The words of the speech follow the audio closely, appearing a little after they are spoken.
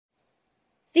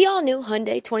The all-new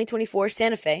Hyundai 2024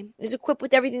 Santa Fe is equipped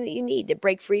with everything that you need to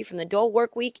break free from the dull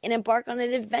work week and embark on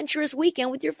an adventurous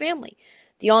weekend with your family.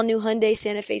 The all-new Hyundai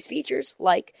Santa Fe's features,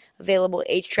 like available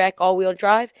H-Track all-wheel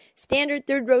drive, standard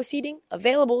third-row seating,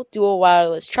 available dual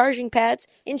wireless charging pads,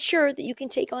 ensure that you can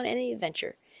take on any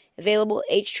adventure. Available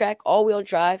H-Track all-wheel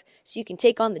drive so you can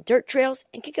take on the dirt trails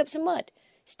and kick up some mud.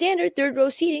 Standard third-row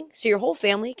seating so your whole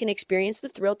family can experience the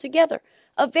thrill together.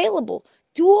 Available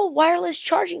dual wireless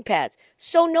charging pads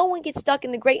so no one gets stuck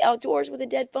in the great outdoors with a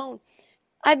dead phone.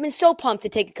 I've been so pumped to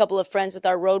take a couple of friends with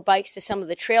our road bikes to some of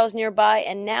the trails nearby,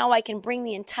 and now I can bring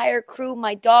the entire crew,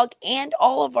 my dog, and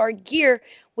all of our gear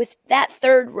with that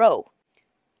third row.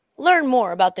 Learn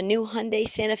more about the new Hyundai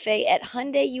Santa Fe at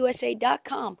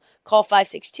HyundaiUSA.com. Call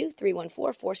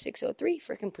 562-314-4603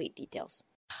 for complete details.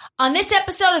 On this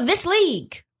episode of This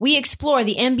League, we explore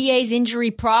the NBA's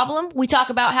injury problem. We talk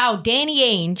about how Danny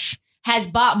Ainge has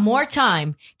bought more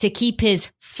time to keep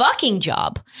his fucking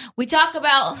job. We talk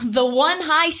about the one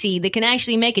high seed that can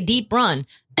actually make a deep run.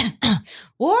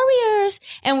 Warriors.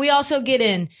 And we also get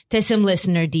into some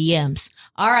listener DMs.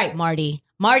 All right, Marty.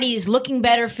 Marty is looking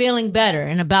better, feeling better,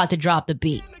 and about to drop the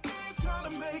beat.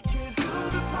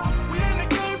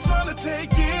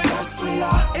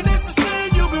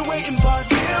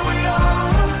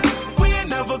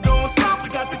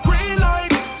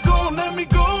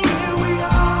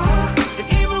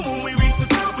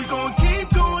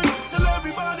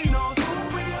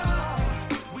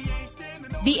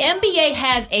 The NBA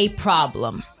has a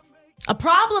problem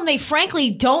they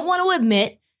frankly don't want to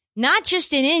admit, not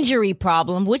just an injury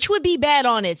problem, which would be bad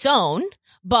on its own,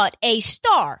 but a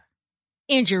star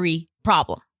injury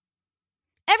problem.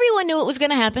 Everyone knew it was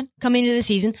going to happen coming into the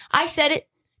season. I said it.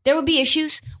 There would be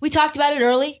issues. We talked about it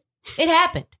early. It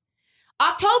happened.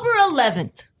 October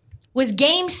 11th was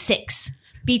Game 6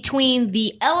 between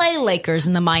the LA Lakers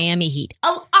and the Miami Heat.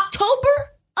 October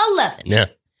 11th. Yeah.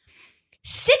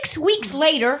 6 weeks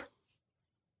later,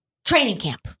 training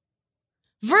camp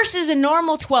versus a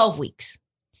normal 12 weeks.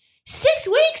 6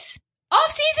 weeks off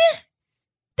season?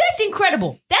 That's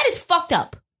incredible. That is fucked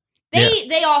up.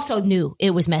 They also knew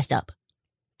it was messed up.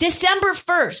 December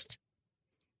 1st,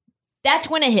 that's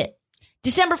when it hit.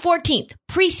 December 14th,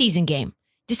 preseason game.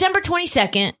 December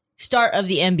 22nd, start of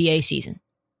the NBA season.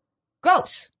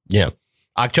 Gross. Yeah.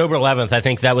 October 11th, I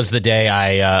think that was the day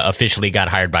I officially got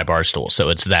hired by Barstool. So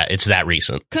it's that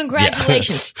recent.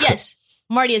 Congratulations. Yeah. Yes.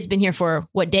 Marty has been here for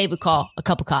what Dave would call a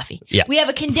cup of coffee. Yeah. We have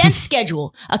a condensed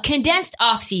schedule, a condensed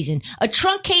offseason, a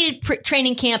truncated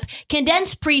training camp,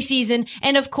 condensed preseason,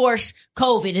 and of course,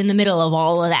 COVID in the middle of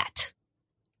all of that.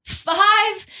 5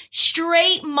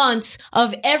 straight months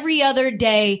of every other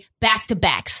day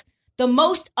back-to-backs. The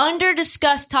most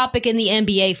under-discussed topic in the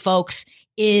NBA, folks,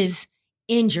 is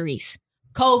injuries.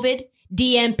 COVID,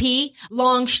 DNP,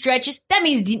 long stretches. That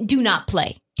means do not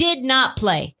play. Did not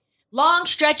play. Long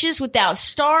stretches without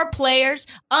star players,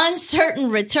 uncertain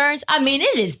returns. I mean,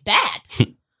 it is bad.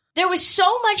 There was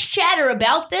so much chatter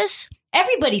about this.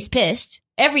 Everybody's pissed.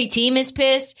 Every team is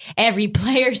pissed. Every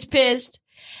player's pissed.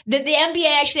 That the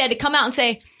NBA actually had to come out and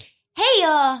say,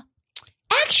 hey,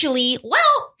 actually,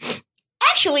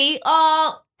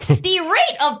 the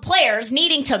rate of players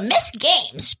needing to miss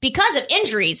games because of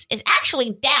injuries is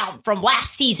actually down from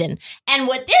last season and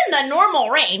within the normal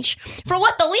range for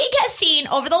what the league has seen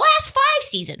over the last 5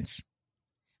 seasons.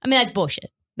 I mean, that's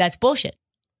bullshit. That's bullshit.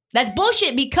 That's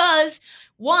bullshit because,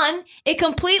 one, it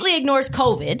completely ignores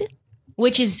COVID,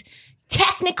 which is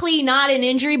technically not an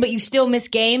injury, but you still miss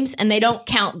games and they don't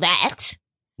count that.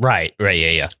 Right,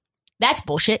 yeah. That's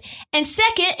bullshit. And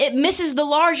second, it misses the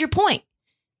larger point.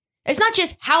 It's not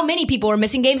just how many people are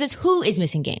missing games, it's who is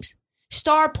missing games.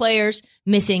 Star players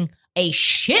missing a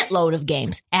shitload of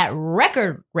games at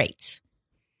record rates.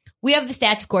 We have the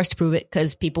stats, of course, to prove it,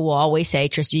 because people will always say,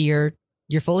 Tristy,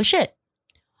 you're full of shit.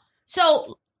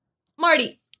 So,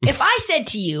 Marty, if I said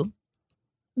to you,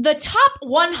 the top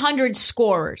 100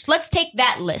 scorers, let's take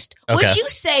that list. Okay. Would you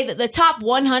say that the top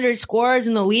 100 scorers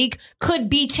in the league could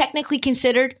be technically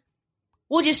considered,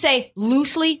 we'll just say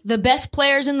loosely, the best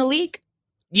players in the league?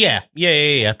 Yeah.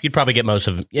 You'd probably get most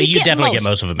of them. Yeah, you definitely get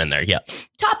most of them in there. Yeah.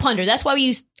 Top 100. That's why we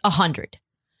use 100.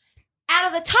 Out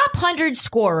of the top 100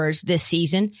 scorers this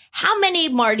season, how many,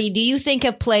 Marty, do you think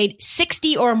have played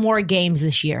 60 or more games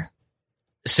this year?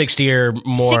 60 or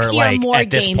more, 60 or more at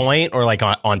this games. point, or like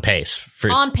on pace?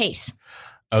 On pace.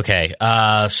 Okay.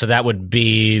 So that would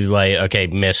be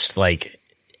missed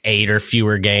 8 or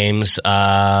fewer games.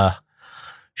 Probably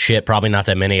not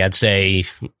that many. I'd say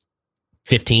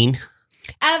 15.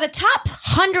 Out of the top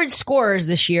 100 scorers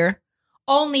this year,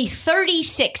 only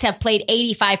 36 have played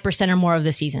 85% or more of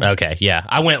the season. Okay, yeah.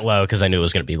 I went low because I knew it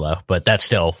was going to be low, but that's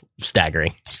still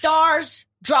staggering. Stars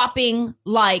dropping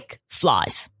like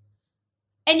flies.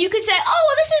 And you could say, oh,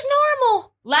 well, this is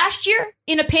normal. Last year,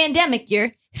 in a pandemic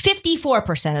year,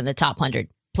 54% of the top 100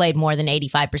 played more than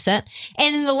 85%.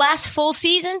 And in the last full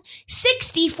season,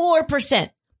 64%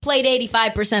 played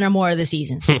 85% or more of the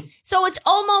season. So it's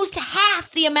almost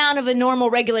half the amount of a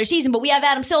normal regular season. But we have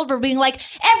Adam Silver being like,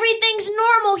 everything's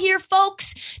normal here,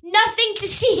 folks. Nothing to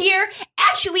see here.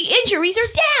 Actually, injuries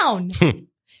are down.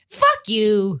 Fuck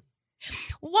you.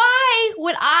 Why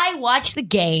would I watch the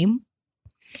game?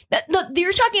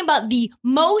 You're talking about the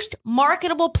most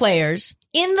marketable players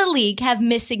in the league have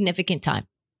missed significant time.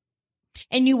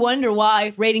 And you wonder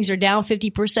why ratings are down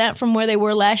 50% from where they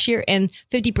were last year and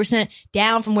 50%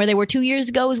 down from where they were 2 years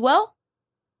ago as well.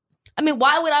 I mean,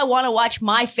 why would I want to watch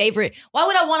why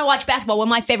would I want to watch basketball when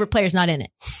my favorite player's not in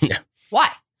it? Yeah. Why?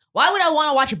 Why would I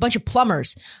want to watch a bunch of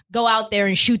plumbers go out there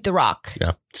and shoot the rock?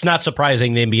 Yeah. It's not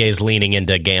surprising the NBA is leaning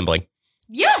into gambling.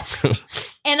 Yes.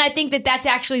 And I think that that's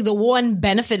actually the one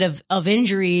benefit of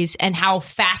injuries and how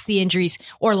fast the injuries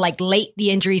or like late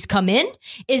the injuries come in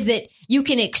is that you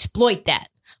can exploit that.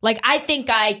 Like I think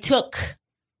I took,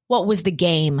 what was the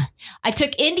game? I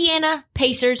took Indiana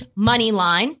Pacers money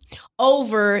line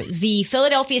over the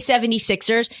Philadelphia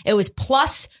 76ers. It was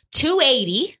plus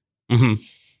 280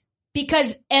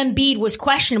 because Embiid was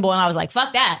questionable. And I was like,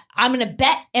 fuck that. I'm going to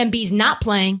bet Embiid's not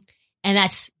playing. And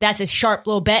that's a sharp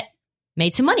little bet.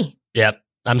 Made some money. Yep.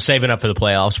 I'm saving up for the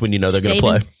playoffs when you know they're going to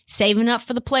play. Saving up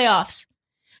for the playoffs.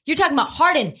 You're talking about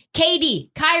Harden, KD,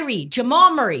 Kyrie,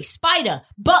 Jamal Murray, Spida,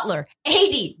 Butler,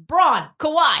 AD, Braun,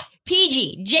 Kawhi,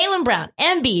 PG, Jaylen Brown,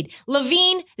 Embiid,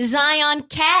 Levine, Zion,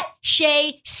 Kat,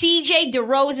 Shea, CJ,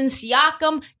 DeRozan,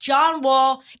 Siakam, John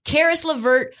Wall, Karis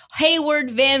LeVert, Hayward,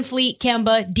 Van Fleet,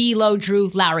 Kemba, D'Lo, Drew,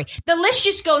 Lowry. The list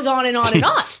just goes on and on and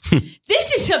on.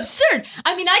 This is absurd.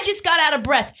 I mean, I just got out of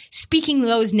breath speaking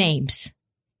those names.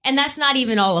 And that's not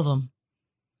even all of them.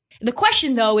 The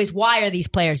question, though, is why are these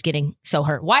players getting so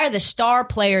hurt? Why are the star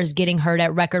players getting hurt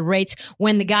at record rates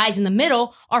when the guys in the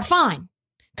middle are fine?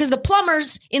 Because the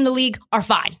plumbers in the league are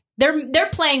fine. They're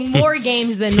playing more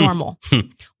games than normal.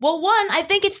 Well, one, I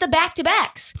think it's the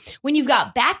back-to-backs. When you've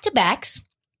got back-to-backs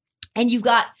and you've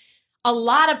got a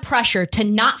lot of pressure to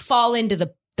not fall into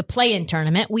the play-in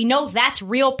tournament, we know that's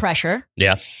real pressure.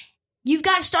 Yeah. You've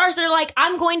got stars that are like,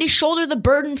 I'm going to shoulder the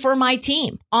burden for my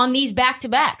team on these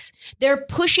back-to-backs. They're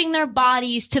pushing their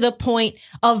bodies to the point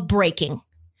of breaking.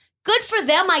 Good for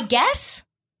them, I guess.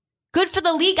 Good for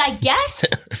the league, I guess.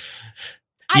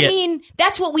 I mean,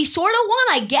 that's what we sort of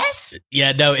want, I guess.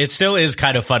 Yeah, no, it still is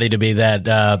kind of funny to me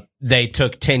that they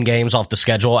took 10 games off the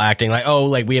schedule acting like, oh,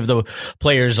 like we have the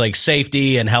players like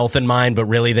safety and health in mind, but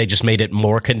really they just made it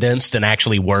more condensed and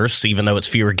actually worse, even though it's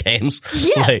fewer games.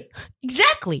 Yeah,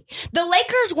 exactly. The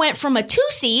Lakers went from a 2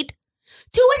 seed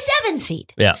to a 7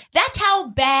 seed. Yeah. That's how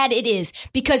bad it is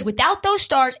because without those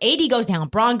stars, AD goes down,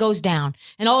 Braun goes down,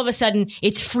 and all of a sudden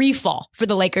it's free fall for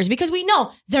the Lakers because we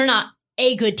know they're not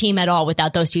a good team at all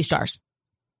without those 2 stars.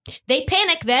 They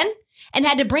panicked then and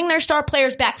had to bring their star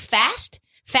players back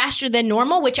faster than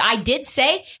normal, which I did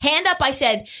say. Hand up, I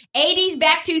said, AD's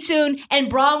back too soon and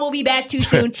Braun will be back too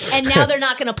soon. And now they're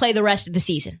not going to play the rest of the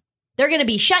season. They're going to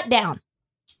be shut down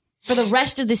for the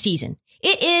rest of the season.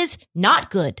 It is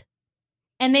not good.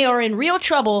 And they are in real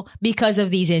trouble because of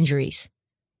these injuries.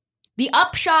 The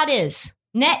upshot is,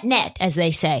 net, as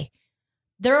they say,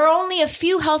 there are only a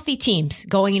few healthy teams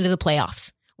going into the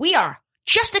playoffs. We are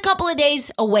just a couple of days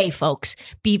away, folks,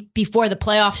 before the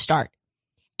playoffs start.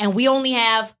 And we only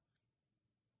have,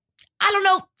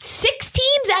 6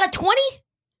 teams out of 20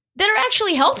 that are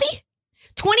actually healthy?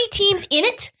 20 teams in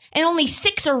it, and only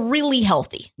 6 are really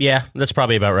healthy. Yeah, that's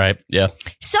probably about right. Yeah.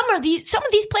 Some of these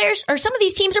players or some of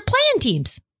these teams are playing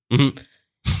teams.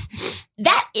 Mm-hmm.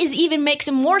 That even makes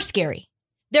them more scary.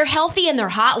 They're healthy and they're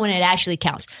hot when it actually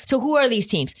counts. So who are these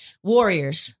teams?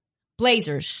 Warriors,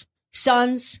 Blazers,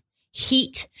 Suns,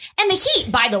 Heat. And the Heat,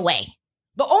 by the way,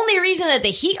 the only reason that the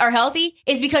Heat are healthy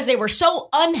is because they were so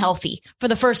unhealthy for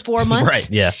the first 4 months. Right,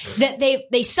 yeah. That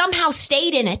they somehow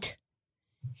stayed in it.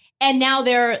 And now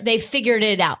they've figured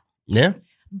it out. Yeah.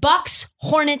 Bucks,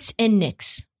 Hornets, and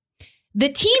Knicks. The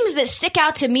teams that stick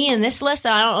out to me in this list,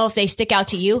 and I don't know if they stick out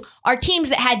to you, are teams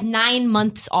that had 9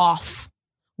 months off.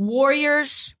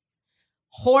 Warriors,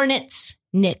 Hornets,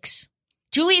 Knicks.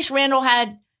 Julius Randle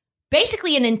had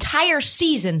basically an entire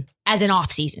season as an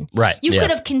off season. Right. You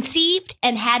could have conceived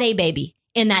and had a baby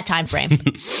in that time frame.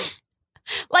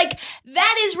 Like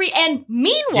that is and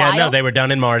meanwhile, they were done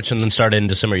in March and then started in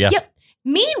December. Yeah. Yep.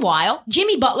 Meanwhile,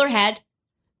 Jimmy Butler had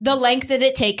the length that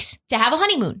it takes to have a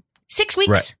honeymoon. 6 weeks.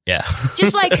 Right. Yeah.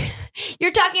 Just like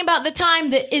you're talking about the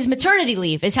time that is maternity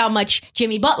leave is how much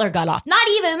Jimmy Butler got off. Not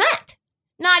even that.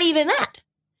 Not even that.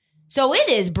 So it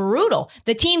is brutal.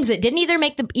 The teams that didn't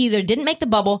didn't make the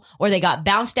bubble or they got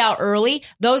bounced out early,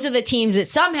 those are the teams that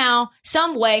somehow,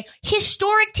 some way,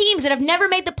 historic teams that have never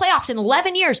made the playoffs in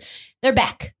 11 years, they're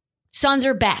back. Suns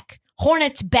are back.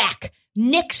 Hornets back.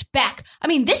 Knicks back. I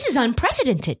mean, this is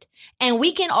unprecedented. And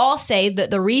we can all say that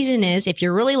the reason is, if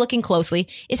you're really looking closely,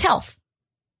 is health.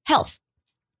 Health.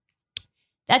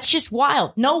 That's just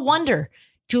wild. No wonder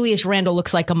Julius Randle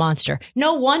looks like a monster.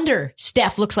 No wonder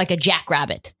Steph looks like a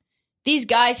jackrabbit. These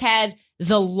guys had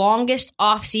the longest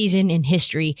offseason in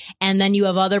history. And then you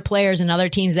have other players and other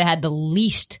teams that had the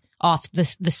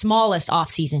smallest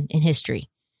offseason in history.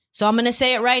 So I'm going to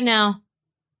say it right now.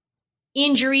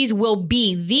 Injuries will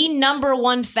be the number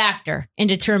one factor in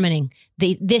determining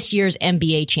this year's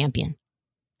NBA champion.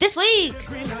 This league.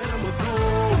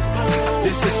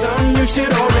 This is something you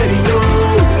should already know.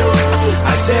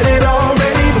 I said it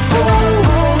already before.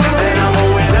 And I'm a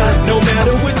winner no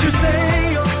matter what you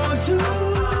say or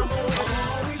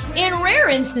do. In rare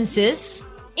instances,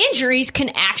 injuries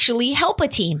can actually help a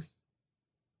team.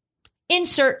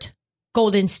 Insert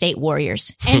Golden State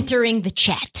Warriors entering the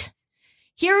chat.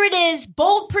 Here it is,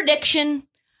 bold prediction.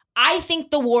 I think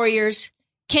the Warriors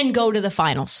can go to the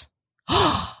finals.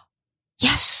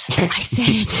 Yes, I said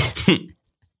it.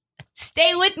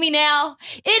 Stay with me now.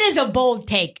 It is a bold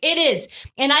take. It is.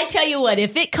 And I tell you what,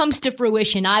 if it comes to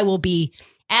fruition, I will be,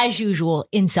 as usual,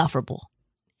 insufferable.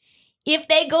 If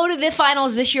they go to the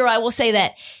finals this year, I will say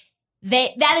that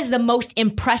that is the most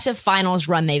impressive finals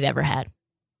run they've ever had.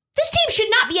 This team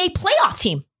should not be a playoff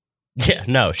team. Yeah,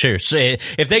 no, sure. So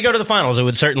if they go to the finals, it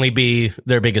would certainly be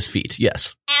their biggest feat.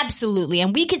 Yes. Absolutely.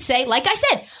 And we could say, like I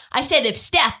said, if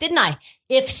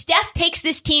Steph takes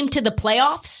this team to the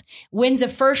playoffs, wins a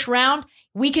first round,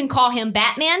 we can call him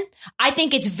Batman. I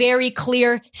think it's very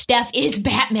clear Steph is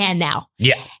Batman now.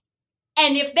 Yeah.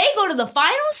 And if they go to the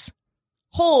finals,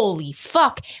 holy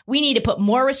fuck, we need to put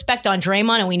more respect on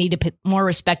Draymond and we need to put more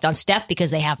respect on Steph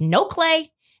because they have no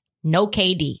Clay, no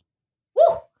KD.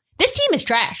 Woo! This team is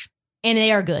trash. And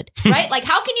they are good, right? Like,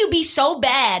 how can you be so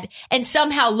bad and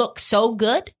somehow look so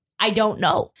good? I don't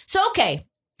know. So, okay,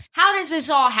 how does this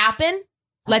all happen?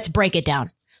 Let's break it down.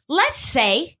 Let's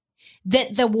say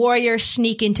that the Warriors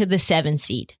sneak into the 7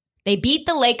 seed. They beat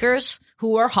the Lakers,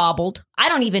 who are hobbled. I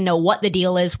don't even know what the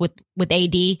deal is with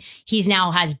AD. He's now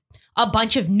has a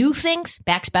bunch of new things,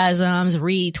 back spasms,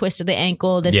 re-twisted the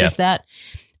ankle, this, that.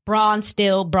 Braun.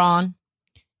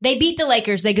 They beat the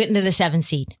Lakers. They get into the 7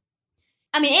 seed.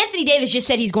 I mean, Anthony Davis just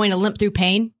said he's going to limp through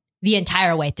pain the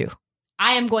entire way through.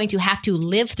 I am going to have to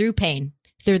live through pain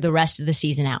through the rest of the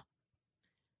season out.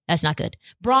 That's not good.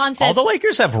 Braun says... All the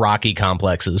Lakers have Rocky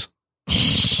complexes.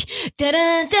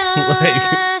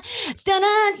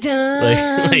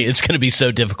 It's going to be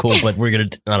so difficult, but we're going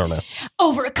to... I don't know.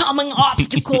 Overcoming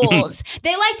obstacles.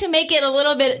 They like to make it a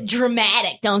little bit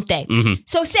dramatic, don't they? Mm-hmm.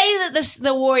 So say that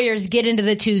the Warriors get into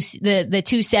the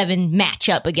 2-7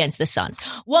 matchup against the Suns.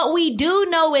 What we do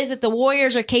know is that the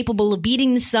Warriors are capable of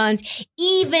beating the Suns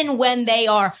even when they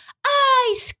are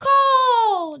ice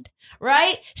cold,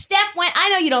 right? Steph went... I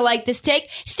know you don't like this take.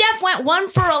 Steph went 1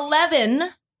 for 11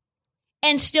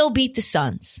 and still beat the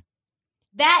Suns.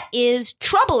 That is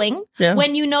troubling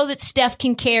when you know that Steph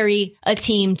can carry a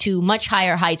team to much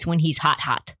higher heights when he's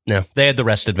hot. No, they had the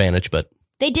rest advantage, but...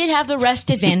 They did have the rest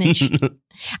advantage.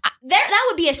 That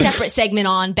would be a separate segment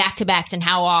on back-to-backs and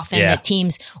how often the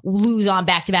teams lose on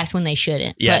backto-backs when they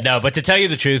shouldn't. Yeah, but to tell you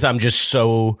the truth, I'm just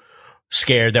so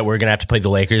scared that we're going to have to play the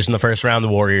Lakers in the first round. The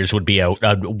Warriors would be a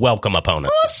welcome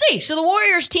opponent. We'll see. So the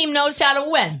Warriors team knows how to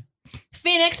win.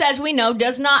 Phoenix, as we know,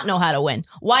 does not know how to win.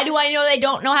 Why do I know they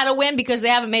don't know how to win? Because they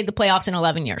haven't made the playoffs in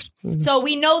 11 years. Mm-hmm. So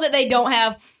we know that they don't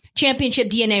have championship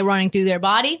DNA running through their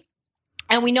body.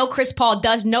 And we know Chris Paul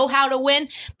does know how to win,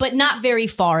 but not very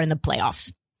far in the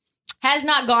playoffs. Has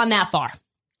not gone that far.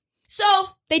 So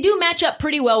they do match up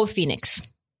pretty well with Phoenix.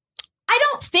 I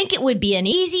don't think it would be an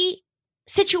easy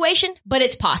situation, but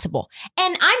it's possible.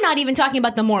 And I'm not even talking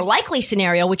about the more likely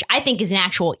scenario, which I think is an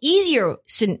actual easier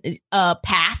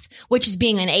path, which is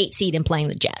being an 8 seed and playing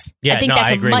the Jazz. Yeah, I think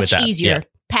that's a much easier Yeah.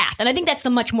 path. And I think that's the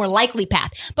much more likely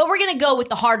path. But we're going to go with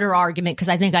the harder argument because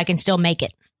I think I can still make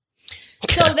it.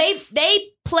 Okay. So they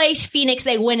place Phoenix.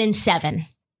 They win in 7.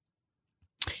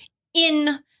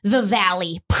 In the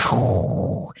Valley.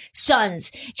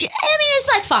 Suns. I mean, it's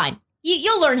like, fine.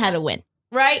 You'll learn how to win.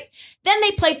 Right? Then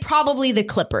they play probably the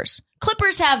Clippers.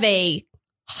 Clippers have a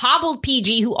hobbled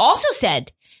PG who also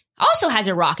said, also has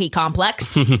a Rocky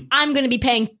complex. I'm going to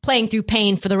be playing through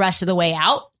pain for the rest of the way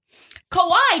out.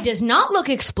 Kawhi does not look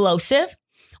explosive.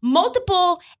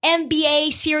 Multiple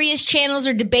NBA serious channels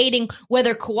are debating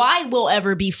whether Kawhi will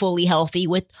ever be fully healthy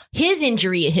with his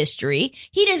injury history.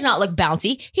 He does not look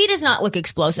bouncy. He does not look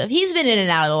explosive. He's been in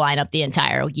and out of the lineup the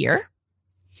entire year.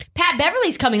 Pat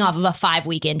Beverly's coming off of a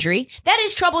 5-week injury. That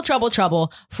is trouble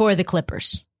for the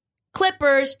Clippers.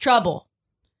 Clippers, trouble.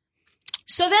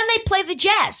 So then they play the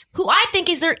Jazz, who I think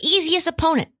is their easiest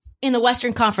opponent in the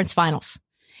Western Conference Finals.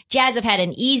 Jazz have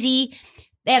an easy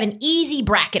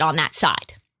bracket on that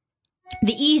side.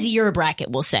 The easier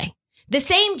bracket, we'll say. The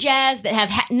same Jazz that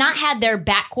have not had their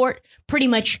backcourt pretty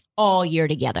much all year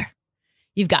together.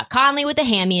 You've got Conley with a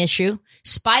hammy issue.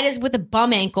 Spider's with a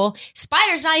bum ankle.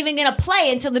 Spider's not even going to play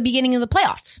until the beginning of the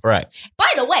playoffs. Right. By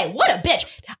the way, what a bitch.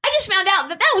 I just found out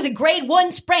that was a grade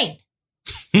 1 sprain.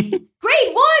 Grade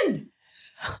 1!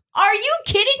 Are you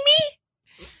kidding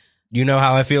me? You know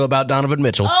how I feel about Donovan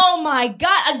Mitchell. Oh my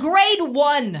God, a grade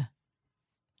 1.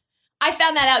 I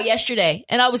found that out yesterday,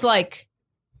 and I was like,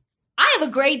 I have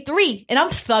a grade 3, and I'm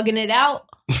thugging it out.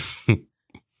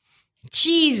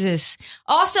 Jesus.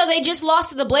 Also, they just lost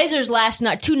to the Blazers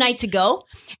 2 nights ago.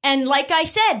 And like I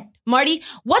said, Marty,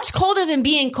 what's colder than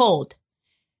being cold?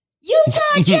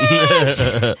 Utah Jazz!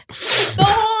 The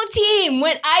whole team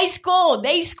went ice cold.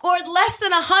 They scored less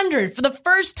than 100 for the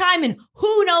first time in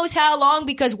who knows how long,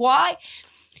 because why?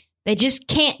 They just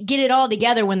can't get it all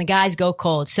together when the guys go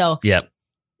cold. So, yep.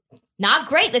 Not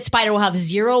great that Spider will have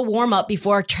 0 warm-up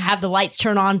before have the lights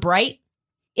turn on bright.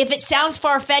 If it sounds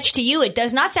far-fetched to you, it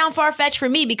does not sound far-fetched for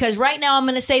me, because right now I'm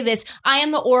going to say this. I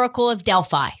am the Oracle of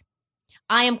Delphi.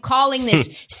 I am calling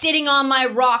this sitting on my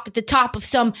rock at the top of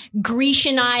some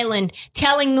Grecian island,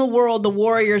 telling the world the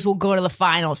Warriors will go to the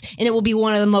finals, and it will be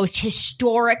one of the most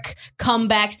historic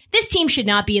comebacks. This team should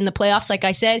not be in the playoffs, like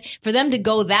I said. For them to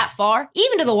go that far,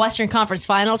 even to the Western Conference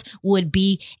Finals, would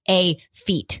be a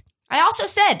feat. I also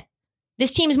said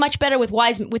this team is much better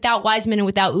without Wiseman and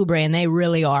without Oubre, and they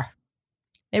really are.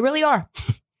 They really are.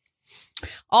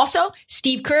 Also,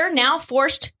 Steve Kerr now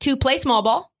forced to play small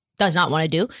ball. Does not want to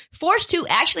do. Forced to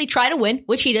actually try to win,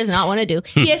 which he does not want to do.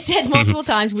 He has said multiple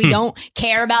times, we don't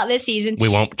care about this season. We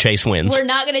won't chase wins. We're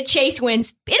not going to chase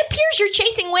wins. It appears you're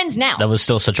chasing wins now. That was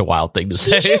still such a wild thing to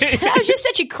say. That was just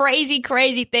such a crazy,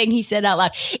 crazy thing he said out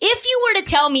loud. If you were to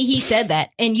tell me he said that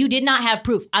and you did not have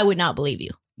proof, I would not believe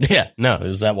you. Yeah, no, it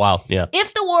was that wild. Yeah.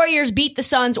 If the Warriors beat the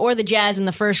Suns or the Jazz in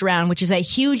the first round, which is a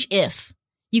huge if,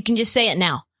 you can just say it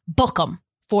now. Book them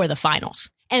for the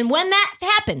finals. And when that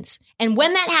happens,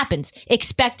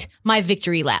 expect my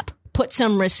victory lap. Put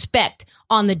some respect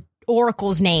on the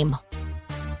Oracle's name.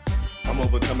 I'm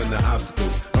overcoming the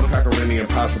obstacles. I'm conquering the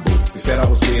impossible. They said I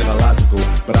was being illogical,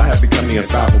 but I have become the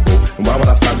unstoppable. And why would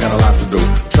I stop? Got a lot to do.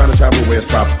 Trying to travel where it's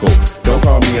tropical. Don't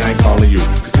call me, I ain't calling you.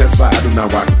 Cause that's why I do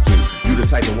not rock with you. You the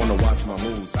type that want to watch my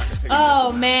moves. I can take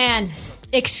oh, man.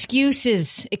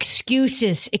 Excuses.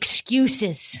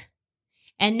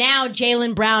 And now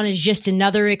Jaylen Brown is just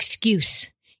another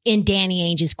excuse in Danny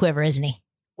Ainge's quiver, isn't he?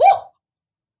 Woo!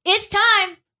 It's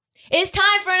time. It's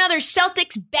time for another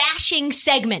Celtics bashing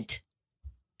segment.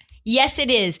 Yes,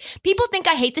 it is. People think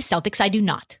I hate the Celtics. I do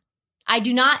not. I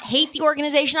do not hate the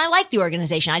organization. I like the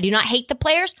organization. I do not hate the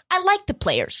players. I like the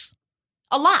players.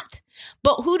 A lot.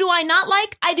 But who do I not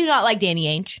like? I do not like Danny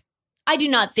Ainge. I do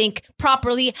not think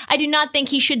properly. I do not think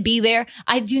he should be there.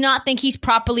 I do not think he's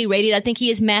properly rated. I think he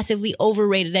is massively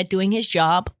overrated at doing his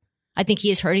job. I think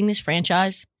he is hurting this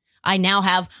franchise. I now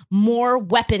have more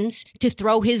weapons to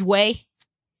throw his way.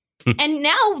 And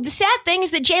now the sad thing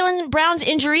is that Jaylen Brown's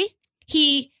injury,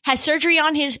 he has surgery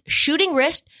on his shooting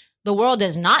wrist. The world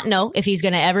does not know if he's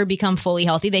going to ever become fully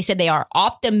healthy. They said they are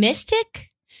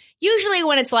optimistic. Usually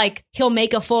when it's like he'll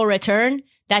make a full return,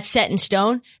 that's set in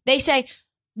stone. They say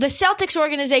the Celtics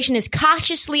organization is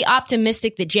cautiously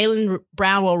optimistic that Jaylen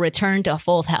Brown will return to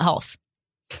full health.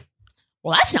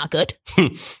 Well, that's not good.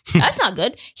 That's not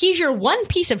good. He's your one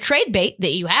piece of trade bait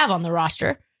that you have on the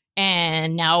roster,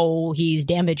 and now he's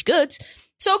damaged goods.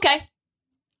 So, okay.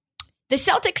 The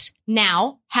Celtics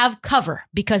now have cover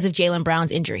because of Jaylen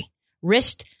Brown's injury.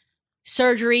 Wrist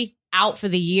surgery, out for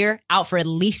the year, out for at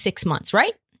least 6 months,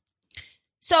 right?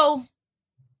 So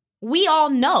we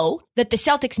all know that the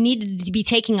Celtics needed to be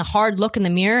taking a hard look in the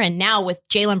mirror, and now with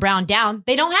Jaylen Brown down,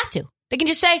 they don't have to. They can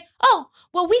just say, oh,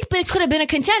 well, we could have been a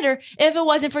contender if it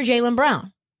wasn't for Jaylen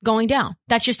Brown going down.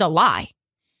 That's just a lie.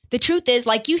 The truth is,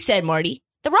 like you said, Marty,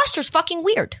 the roster's fucking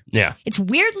weird. Yeah. It's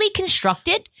weirdly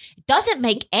constructed. It doesn't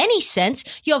make any sense.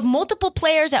 You have multiple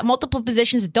players at multiple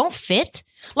positions that don't fit.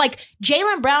 Like,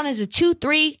 Jaylen Brown is a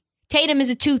 2-3. Tatum is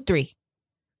a 2-3.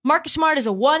 Marcus Smart is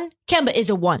a 1. Kemba is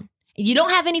a 1. You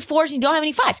don't have any 4s and you don't have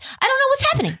any 5s. I don't know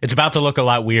what's happening. It's about to look a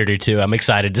lot weirder, too. I'm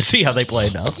excited to see how they play,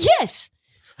 though. Yes.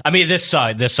 I mean, this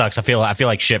sucks. I feel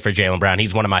like shit for Jaylen Brown.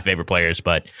 He's one of my favorite players,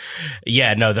 but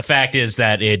yeah, no, the fact is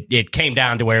that it came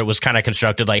down to where it was kind of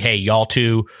constructed like, hey, y'all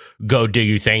two go do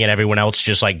your thing and everyone else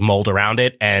just like mold around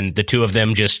it. And the two of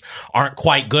them just aren't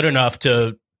quite good enough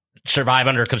to survive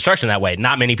under construction that way.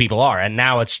 Not many people are. And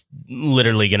now it's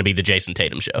literally going to be the Jason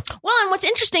Tatum show. Well, and what's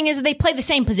interesting is that they play the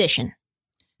same position.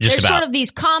 There's sort of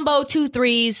these combo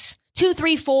 2-3s,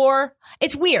 2-3-4.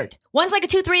 It's weird. One's like a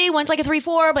 2-3, one's like a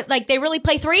 3-4, but like they really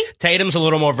play 3. Tatum's a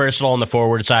little more versatile on the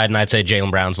forward side, and I'd say Jaylen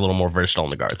Brown's a little more versatile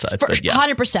on the guard side. But yeah.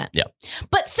 100%. Yeah.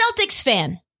 But Celtics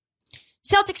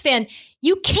fan,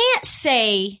 you can't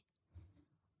say,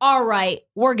 all right,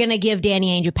 we're going to give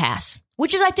Danny Ainge a pass,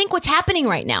 which is, I think, what's happening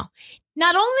right now.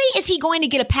 Not only is he going to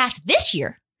get a pass this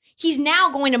year, he's now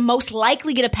going to most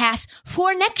likely get a pass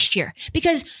for next year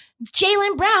because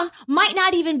Jaylen Brown might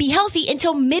not even be healthy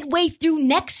until midway through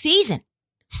next season.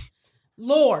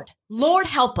 Lord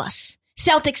help us.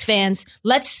 Celtics fans,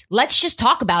 let's just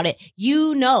talk about it.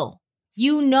 You know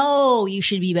you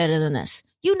should be better than this.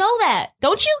 You know that,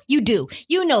 don't you? You do.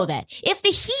 You know that. If the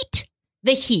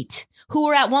Heat, who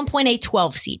were at 1.8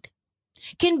 12 seed,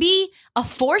 can be a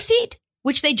 4 seed,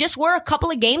 which they just were a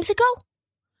couple of games ago,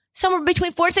 somewhere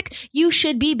between 4 and 6, you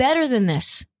should be better than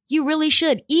this. You really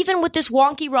should. Even with this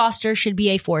wonky roster, should be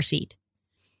a 4 seed.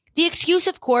 The excuse,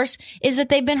 of course, is that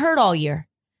they've been hurt all year.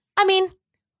 I mean,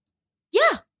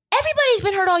 yeah, everybody's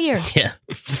been hurt all year. Yeah.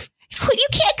 You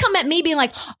can't come at me being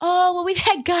like, oh, well, we've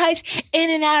had guys in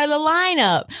and out of the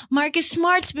lineup. Marcus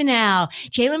Smart's been out.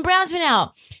 Jaylen Brown's been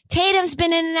out. Tatum's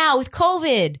been in and out with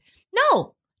COVID.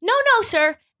 No,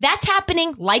 sir. That's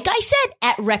happening, like I said,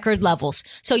 at record levels.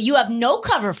 So you have no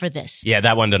cover for this. Yeah,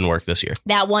 that one doesn't work this year.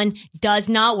 That one does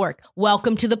not work.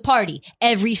 Welcome to the party.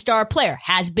 Every star player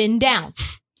has been down.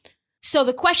 So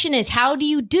the question is, how do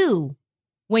you do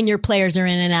when your players are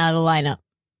in and out of the lineup?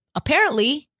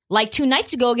 Apparently, like 2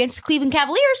 nights ago against the Cleveland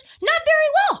Cavaliers, not very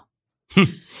well. This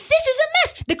is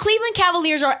a mess. The Cleveland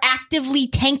Cavaliers are actively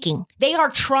tanking. They are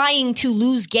trying to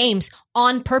lose games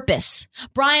on purpose.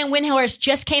 Brian Windhorst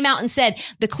just came out and said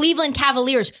the Cleveland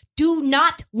Cavaliers do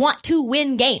not want to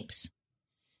win games.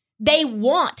 They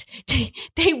want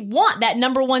that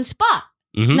number 1 spot,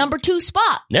 number 2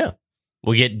 spot. Yeah.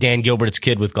 We'll get Dan Gilbert's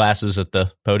kid with glasses at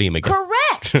the podium again.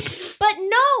 Correct. But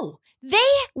no, they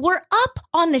were up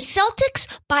on the Celtics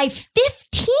by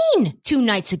 15 2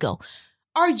 nights ago.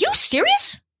 Are you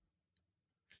serious?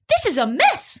 This is a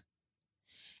mess.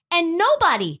 And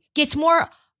nobody gets more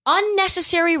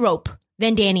unnecessary rope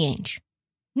than Danny Ainge.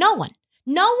 No one.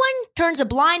 No one turns a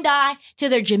blind eye to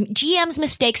their GM's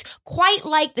mistakes quite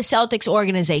like the Celtics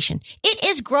organization. It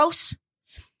is gross.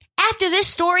 After this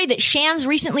story that Shams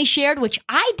recently shared, which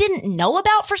I didn't know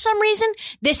about for some reason,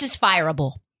 this is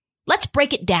fireable. Let's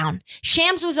break it down.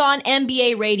 Shams was on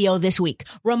NBA radio this week,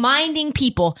 reminding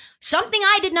people something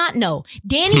I did not know.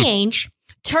 Danny Ainge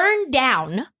turned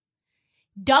down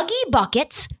Dougie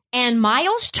Buckets and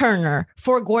Miles Turner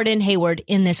for Gordon Hayward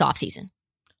in this offseason.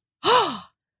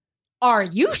 Are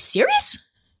you serious?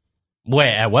 Wait,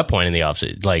 at what point in the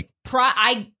offseason? Like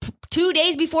 2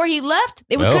 days before he left,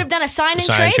 they could have done a sign and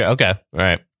trade. Okay, all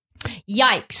right.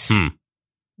 Yikes.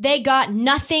 They got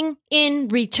nothing in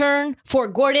return for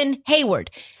Gordon Hayward.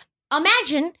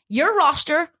 Imagine your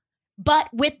roster, but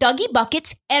with Dougie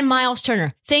Buckets and Miles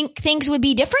Turner. Think things would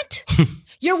be different?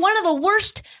 You're one of the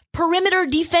worst perimeter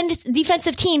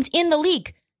defensive teams in the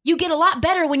league. You get a lot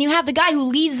better when you have the guy who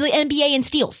leads the NBA in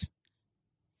steals.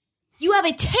 You have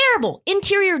a terrible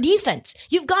interior defense.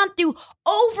 You've gone through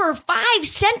over 5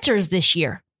 centers this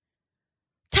year.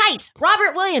 Tice,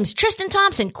 Robert Williams, Tristan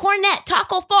Thompson, Cornette,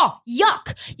 Taco Fall.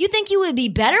 Yuck. You think you would be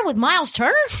better with Miles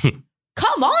Turner?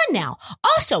 Come on now.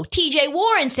 Also, TJ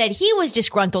Warren said he was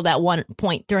disgruntled at one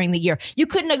point during the year. You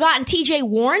couldn't have gotten TJ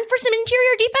Warren for some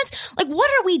interior defense? Like, what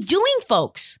are we doing,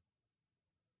 folks?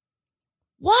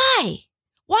 Why?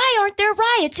 Why aren't there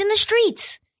riots in the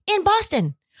streets in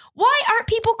Boston? Why aren't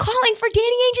people calling for Danny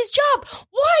Ainge's job?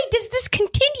 Why does this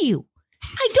continue?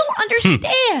 I don't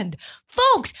understand.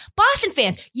 Folks, Boston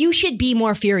fans, you should be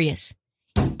more furious.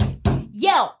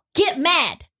 Yell, get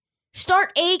mad.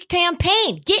 Start a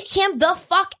campaign. Get him the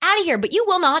fuck out of here. But you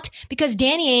will not, because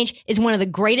Danny Ainge is one of the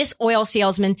greatest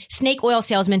snake oil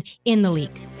salesmen in the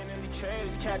league.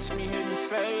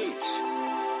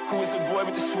 Who's the boy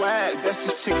with the swag? That's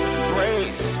his chick with the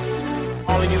braids.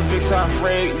 All of you Vicks are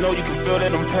afraid. Know you can feel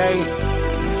that I'm paid.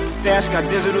 Dash got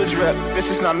digital drip. This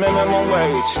is not minimum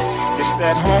wage. It's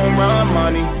that home run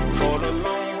money for the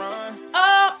long run.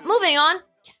 Moving on.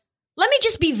 let me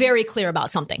just be very clear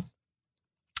about something.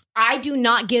 I do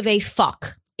not give a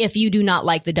fuck if you do not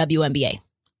like the WNBA.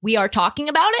 We are talking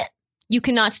about it. You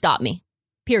cannot stop me.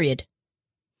 Period.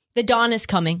 The dawn is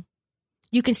coming.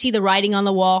 You can see the writing on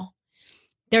the wall.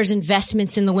 There's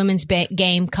investments in the women's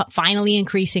game finally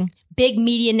increasing. Big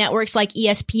media networks like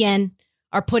ESPN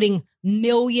are putting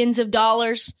millions of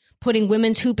dollars, putting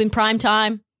women's hoop in prime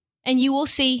time. And you will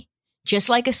see, just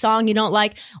like a song you don't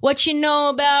like, what you know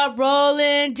about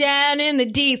rolling down in the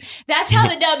deep. That's how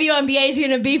the WNBA is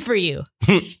going to be for you.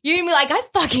 You're going to be like, I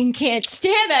fucking can't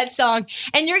stand that song.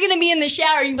 And you're going to be in the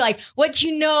shower and be like, what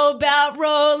you know about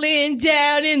rolling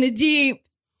down in the deep.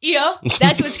 You know,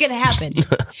 that's what's going to happen.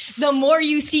 The more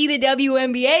you see the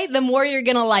WNBA, the more you're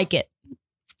going to like it.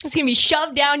 It's going to be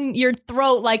shoved down your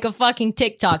throat like a fucking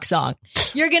TikTok song.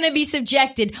 You're going to be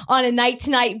subjected on a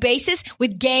night-to-night basis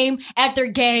with game after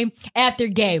game after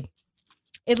game.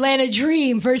 Atlanta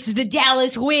Dream versus the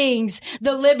Dallas Wings,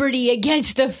 the Liberty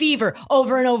against the Fever,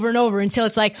 over and over and over until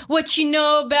it's like, what you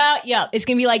know about? Yeah, it's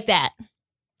going to be like that.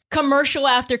 Commercial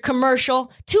after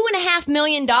commercial, $2.5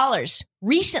 million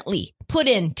recently put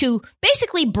in to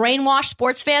basically brainwash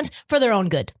sports fans for their own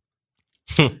good.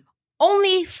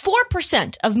 Only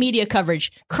 4% of media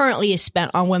coverage currently is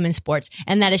spent on women's sports,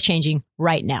 and that is changing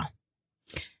right now.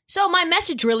 So my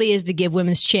message really is to give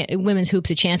women's hoops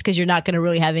a chance, because you're not going to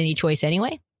really have any choice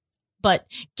anyway. But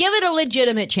give it a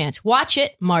legitimate chance. Watch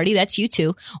it. Marty, that's you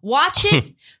too. Watch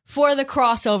it for the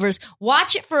crossovers.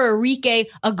 Watch it for Enrique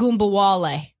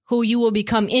Agumbawale, who you will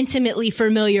become intimately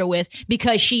familiar with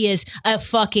because she is a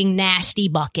fucking nasty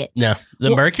bucket. No,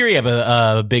 the Mercury have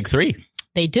a big three.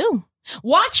 They do.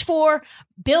 Watch for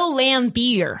Bill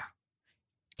Laimbeer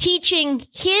teaching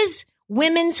his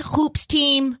women's hoops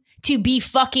team to be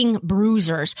fucking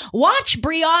bruisers. Watch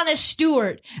Breanna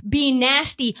Stewart be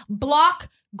nasty, block,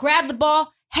 grab the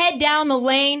ball, head down the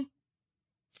lane,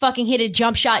 fucking hit a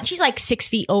jump shot. She's like 6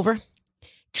 feet over.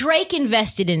 Drake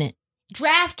invested in it.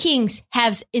 DraftKings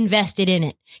has invested in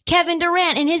it. Kevin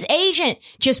Durant and his agent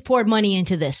just poured money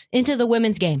into this, into the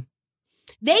women's game.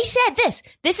 They said this.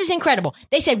 This is incredible.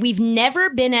 They said, we've never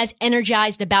been as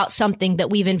energized about something that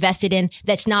we've invested in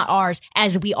that's not ours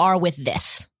as we are with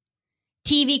this.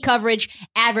 TV coverage,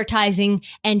 advertising,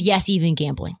 and yes, even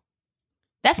gambling.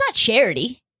 That's not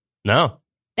charity. No.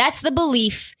 That's the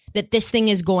belief that this thing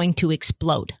is going to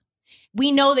explode.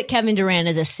 We know that Kevin Durant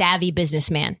is a savvy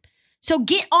businessman. So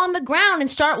get on the ground and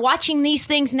start watching these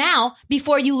things now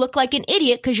before you look like an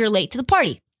idiot because you're late to the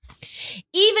party.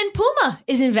 Even Puma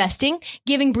is investing,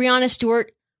 giving Breanna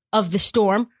Stewart of the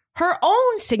Storm her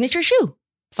own signature shoe,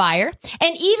 Fire.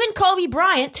 And even Kobe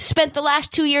Bryant spent the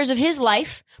last 2 years of his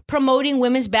life promoting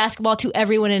women's basketball to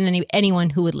everyone and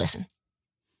anyone who would listen.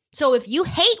 So if you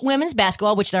hate women's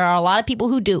basketball, which there are a lot of people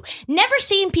who do, never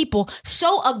seen people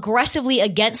so aggressively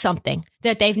against something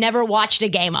that they've never watched a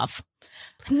game of.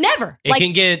 Never. It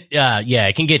can get,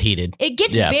 it can get heated. It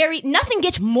gets nothing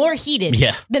gets more heated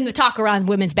than the talk around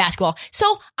women's basketball.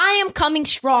 So I am coming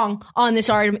strong on this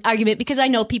argument because I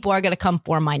know people are going to come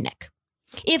for my neck.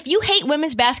 If you hate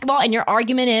women's basketball and your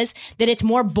argument is that it's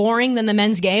more boring than the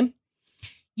men's game,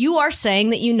 you are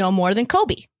saying that you know more than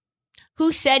Kobe,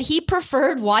 who said he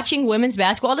preferred watching women's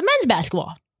basketball to men's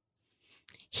basketball.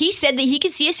 He said that he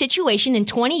could see a situation in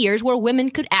 20 years where women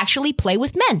could actually play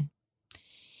with men.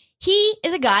 He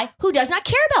is a guy who does not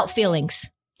care about feelings.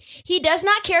 He does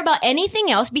not care about anything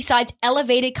else besides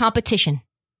elevated competition.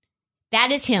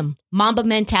 That is him, Mamba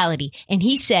mentality. And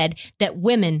he said that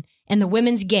women and the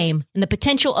women's game and the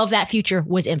potential of that future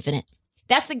was infinite.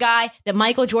 That's the guy that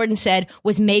Michael Jordan said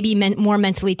was maybe more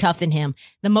mentally tough than him,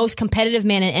 the most competitive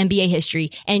man in NBA history.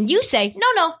 And you say,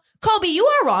 no, Kobe, you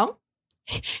are wrong.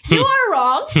 You are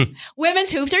wrong.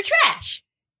 Women's hoops are trash.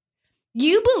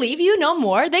 You believe you know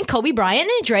more than Kobe Bryant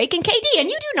and Drake and KD, and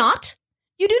you do not.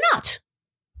 You do not.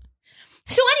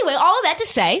 So anyway, all of that to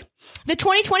say, the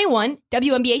 2021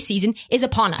 WNBA season is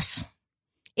upon us.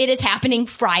 It is happening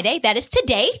Friday. That is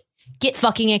today. Get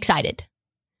fucking excited.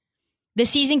 The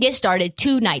season gets started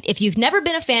tonight. If you've never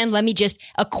been a fan, let me just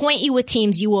acquaint you with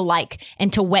teams you will like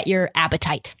and to whet your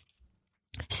appetite.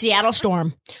 Seattle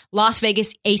Storm, Las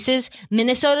Vegas Aces,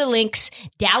 Minnesota Lynx,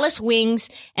 Dallas Wings,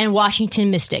 and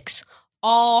Washington Mystics.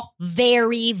 All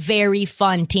very, very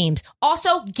fun teams.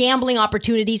 Also, gambling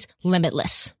opportunities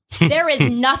limitless. There is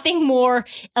nothing more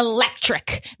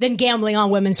electric than gambling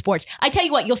on women's sports. I tell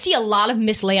you what, you'll see a lot of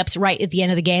missed layups right at the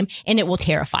end of the game, and it will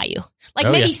terrify you. Like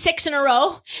maybe 6 in a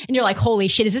row, and you're like, holy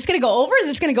shit, is this going to go over? Is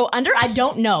this going to go under? I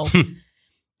don't know.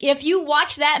 If you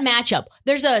watch that matchup,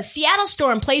 there's a Seattle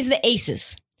Storm plays the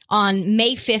Aces on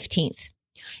May 15th.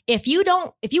 If you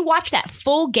watch that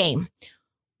full game,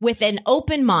 with an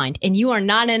open mind and you are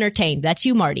not entertained, that's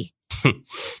you, Marty.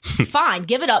 Fine,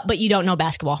 give it up, but you don't know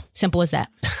basketball. Simple as that.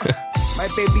 My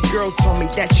baby girl told me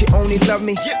that she only love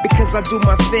me because I do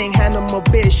my thing, hand on my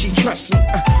bed, she trusts me.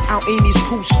 Out in these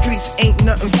cool streets, ain't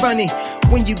nothing funny.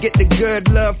 When you get the good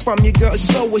love from your girl,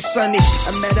 it's always sunny.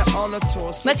 I met her on a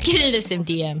tour. Let's get into some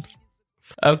DMs.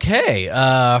 Okay,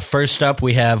 first up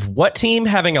we have, what team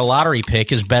having a lottery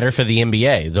pick is better for the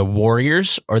NBA, the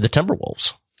Warriors or the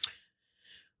Timberwolves?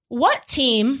 What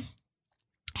team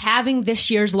having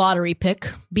this year's lottery pick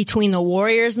between the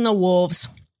Warriors and the Wolves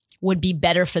would be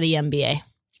better for the NBA?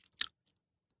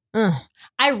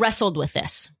 I wrestled with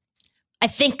this. I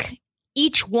think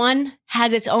each one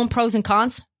has its own pros and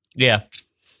cons. Yeah.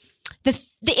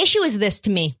 The issue is this to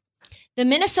me. The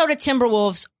Minnesota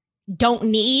Timberwolves don't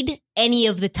need any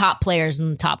of the top players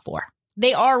in the top four.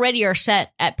 They already are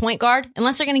set at point guard,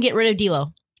 unless they're going to get rid of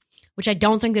D'Lo, which I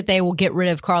don't think that they will get rid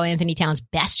of Karl Anthony Towns'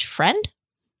 best friend.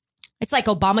 It's like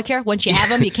Obamacare. Once you have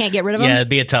him, you can't get rid of him. Yeah, it'd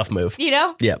be a tough move. You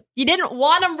know? Yeah. You didn't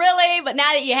want him really, but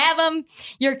now that you have him,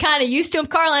 you're kind of used to him.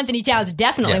 Karl Anthony Towns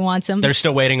definitely wants him. They're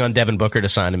still waiting on Devin Booker to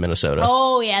sign in Minnesota.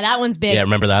 Oh, yeah, that one's big. Yeah,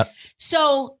 remember that?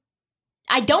 So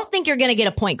I don't think you're going to get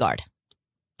a point guard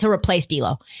to replace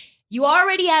D'Lo. You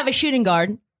already have a shooting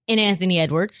guard in Anthony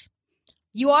Edwards.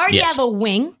 You already have a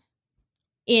wing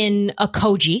in a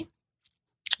Koji.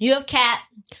 You have Cat.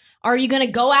 Are you going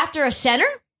to go after a center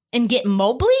and get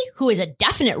Mobley, who is a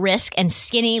definite risk and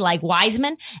skinny like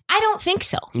Wiseman? I don't think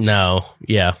so. No.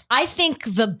 Yeah. I think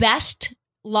the best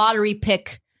lottery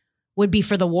pick would be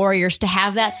for the Warriors to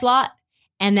have that slot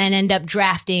and then end up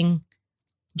drafting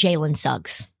Jalen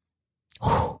Suggs.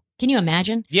 Whew. Can you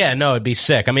imagine? Yeah, no, it'd be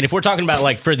sick. I mean, if we're talking about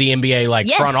like for the NBA, like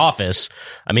front office,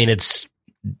 I mean, it's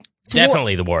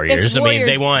definitely the Warriors. I mean,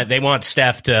 they want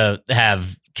Steph to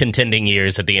have contending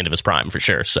years at the end of his prime for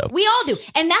sure. So we all do.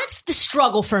 And that's the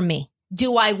struggle for me.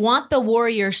 Do I want the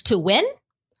Warriors to win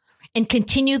and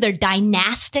continue their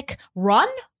dynastic run,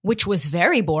 which was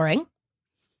very boring?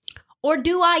 Or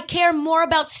do I care more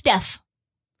about Steph?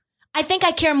 I think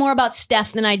I care more about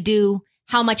Steph than I do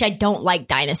how much I don't like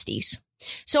dynasties.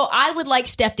 So I would like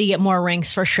Steph to get more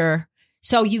rings for sure.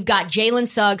 So you've got Jalen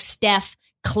Suggs, Steph,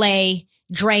 Clay,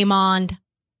 Draymond.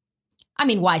 I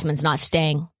mean, Wiseman's not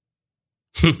staying.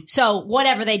 So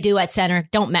whatever they do at center,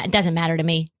 doesn't matter to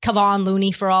me. Kevon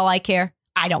Looney, for all I care.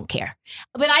 I don't care.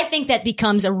 But I think that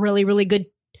becomes a really, really good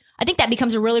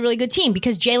team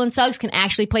because Jalen Suggs can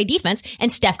actually play defense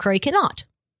and Steph Curry cannot.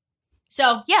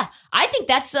 So yeah, I think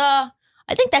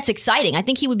that's exciting. I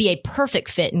think he would be a perfect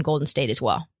fit in Golden State as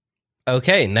well.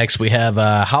 Okay, next we have,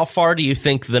 how far do you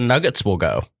think the Nuggets will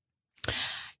go?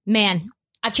 Man,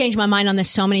 I've changed my mind on this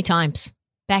so many times.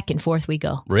 Back and forth we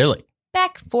go. Really?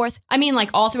 Back, forth. I mean,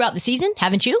 like all throughout the season,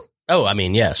 haven't you? Oh, I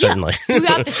mean, yeah, certainly. Yeah.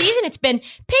 Throughout the season, it's been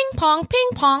ping pong, ping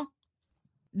pong.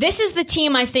 This is the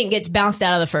team I think gets bounced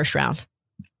out of the first round.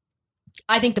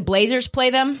 I think the Blazers play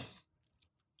them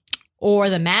or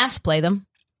the Mavs play them.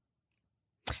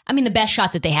 I mean, the best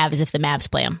shot that they have is if the Mavs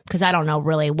play them because I don't know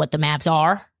really what the Mavs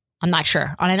are. I'm not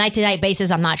sure. On a night-to-night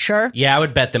basis, I'm not sure. Yeah, I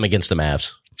would bet them against the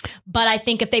Mavs. But I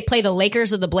think if they play the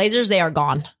Lakers or the Blazers, they are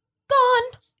gone.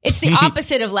 Gone. It's the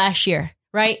opposite of last year,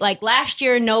 right? Like last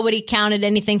year, nobody counted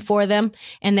anything for them,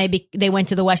 and they went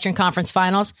to the Western Conference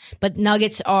Finals. But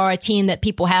Nuggets are a team that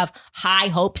people have high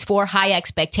hopes for, high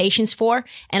expectations for,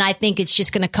 and I think it's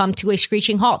just going to come to a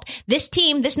screeching halt. This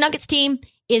Nuggets team,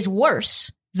 is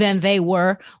worse than they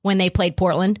were when they played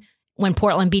Portland, when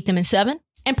Portland beat them in 7.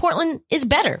 And Portland is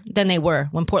better than they were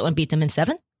when Portland beat them in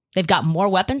 7. They've got more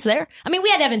weapons there. I mean, we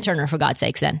had Evan Turner, for God's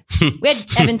sakes, then. We had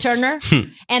Evan Turner,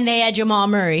 and they had Jamal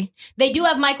Murray. They do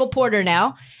have Michael Porter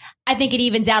now. I think it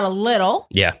evens out a little.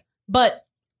 Yeah. But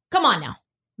come on now.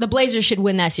 The Blazers should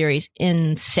win that series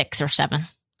in 6 or 7.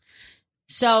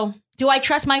 So, do I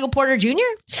trust Michael Porter Jr.?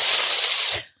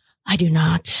 I do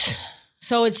not.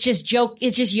 So, it's just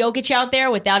Jokic out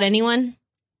there without anyone.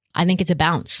 I think it's a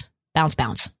bounce. Bounce.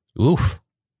 Oof.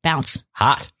 Bounce.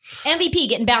 Hot. MVP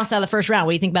getting bounced out of the first round.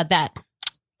 What do you think about that?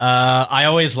 I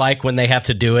always like when they have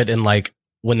to do it in like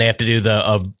when they have to do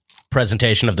the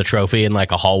presentation of the trophy in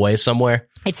like a hallway somewhere.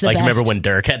 It's the like, best. Remember when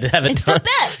Dirk had to have it it's done? The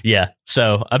best. Yeah.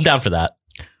 So I'm down for that.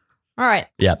 All right.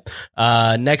 Yeah.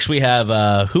 Next we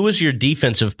have, who was your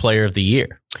defensive player of the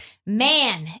year?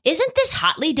 Man, isn't this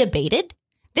hotly debated?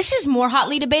 This is more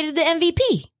hotly debated than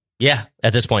MVP. Yeah.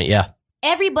 At this point, yeah.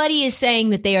 Everybody is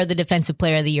saying that they are the defensive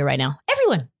player of the year right now.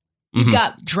 Everyone. You've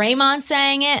got Draymond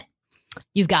saying it.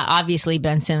 You've got, obviously,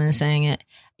 Ben Simmons saying it.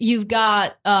 You've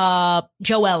got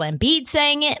Joel Embiid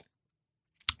saying it.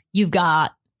 You've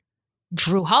got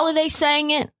Drew Holiday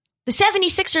saying it. The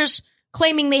 76ers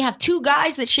claiming they have two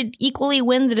guys that should equally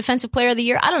win the Defensive Player of the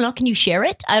Year. I don't know. Can you share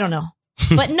it? I don't know.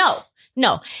 But no.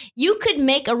 You could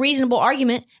make a reasonable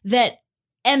argument that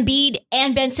Embiid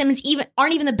and Ben Simmons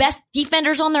aren't even the best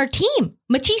defenders on their team.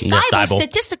 Matisse Thybulle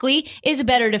statistically is a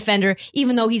better defender,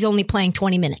 even though he's only playing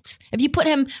 20 minutes. If you put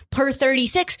him per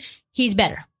 36, he's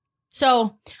better.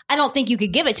 So I don't think you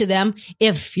could give it to them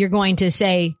if you're going to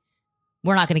say,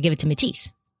 we're not going to give it to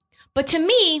Matisse. But to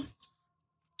me,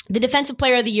 the Defensive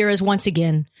Player of the Year is once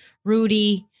again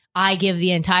Rudy. I give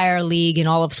the entire league and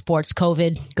all of sports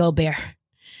COVID. Go Bear.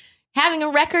 Having a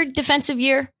record defensive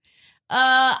year,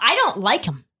 I don't like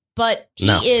him, but he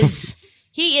is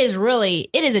really,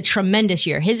 it is a tremendous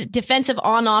year. His defensive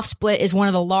on-off split is one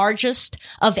of the largest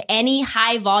of any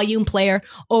high-volume player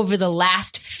over the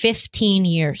last 15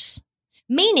 years.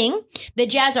 Meaning the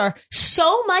Jazz are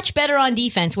so much better on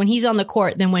defense when he's on the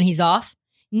court than when he's off.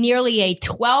 Nearly a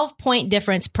 12-point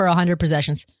difference per 100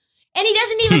 possessions. And he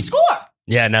doesn't even score.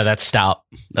 Yeah, no, that's stout.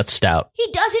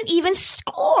 He doesn't even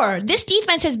score. This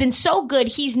defense has been so good.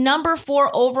 He's number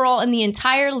 4 overall in the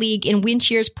entire league in win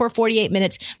shares per 48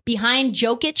 minutes, behind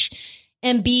Jokic,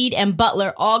 Embiid, and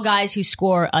Butler, all guys who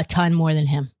score a ton more than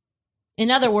him.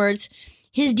 In other words,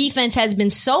 his defense has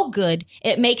been so good,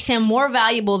 it makes him more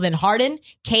valuable than Harden,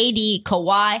 KD,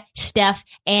 Kawhi, Steph,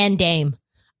 and Dame.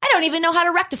 I don't even know how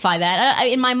to rectify that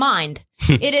in my mind.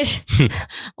 It is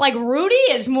like Rudy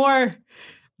is more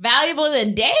valuable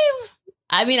than Dame?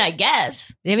 I mean, I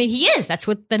guess. I mean, he is. That's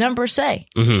what the numbers say.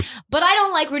 Mm-hmm. But I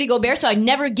don't like Rudy Gobert, so I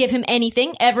never give him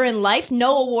anything ever in life.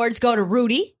 No awards go to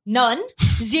Rudy. None.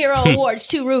 0 awards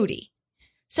to Rudy.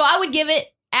 So I would give it,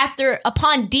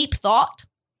 upon deep thought,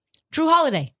 Jrue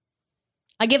Holiday.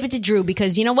 I give it to Jrue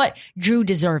because you know what? Jrue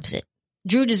deserves it.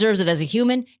 Jrue deserves it as a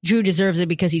human. Jrue deserves it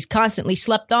because he's constantly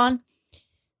slept on.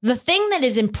 The thing that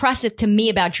is impressive to me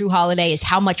about Jrue Holiday is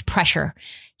how much pressure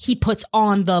he puts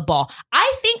on the ball.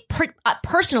 I think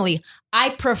personally, I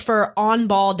prefer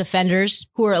on-ball defenders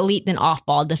who are elite than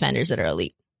off-ball defenders that are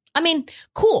elite. I mean,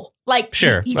 cool. Like,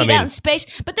 sure. You get out in space.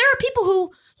 But there are people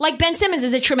who, like Ben Simmons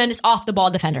is a tremendous off-the-ball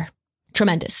defender.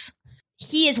 Tremendous.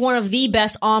 He is one of the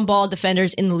best on-ball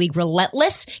defenders in the league.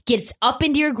 Relentless, gets up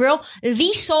into your grill.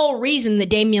 The sole reason that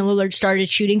Damian Lillard started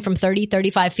shooting from 30,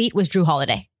 35 feet was Jrue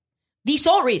Holiday. The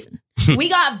sole reason. We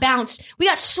got bounced. We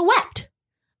got swept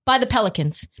by the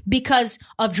Pelicans because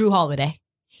of Jrue Holiday.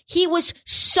 He was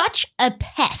such a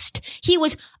pest. He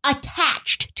was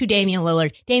attached to Damian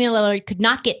Lillard. Damian Lillard could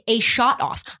not get a shot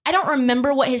off. I don't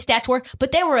remember what his stats were,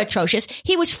 but they were atrocious.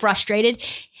 He was frustrated.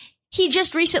 He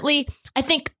just recently, I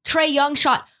think Trae Young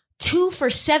shot 2 for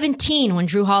 17 when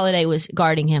Jrue Holiday was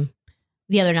guarding him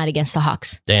the other night against the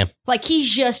Hawks. Damn. Like, he's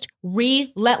just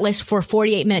relentless for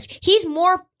 48 minutes. He's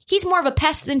more of a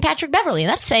pest than Patrick Beverley, and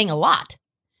that's saying a lot.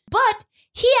 But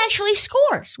he actually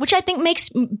scores, which I think makes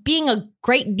being a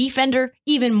great defender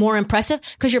even more impressive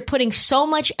because you're putting so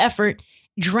much effort,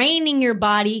 draining your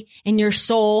body and your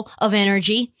soul of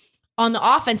energy on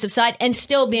the offensive side and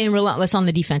still being relentless on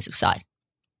the defensive side.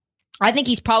 I think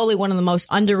he's probably one of the most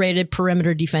underrated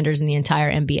perimeter defenders in the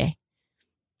entire NBA.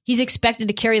 He's expected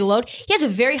to carry the load. He has a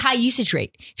very high usage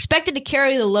rate. Expected to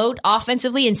carry the load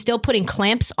offensively and still putting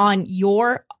clamps on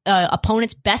your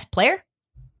opponent's best player?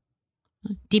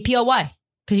 DPOY.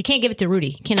 Because you can't give it to Rudy.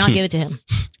 You cannot give it to him.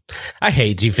 I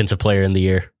hate Defensive Player in the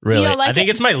Year. Really, I think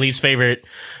it's my least favorite.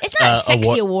 It's not a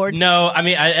sexy award. No, I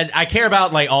mean, I care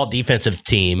about like all defensive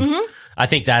team. Mm-hmm. I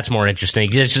think that's more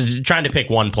interesting. Just trying to pick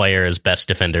one player as best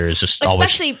defender is just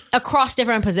especially across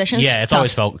different positions. Yeah, it's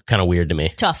always felt kind of weird to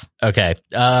me. Tough. Okay.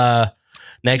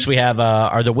 Next we have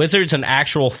are the Wizards an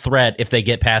actual threat if they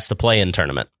get past the play-in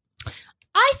tournament?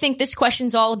 I think this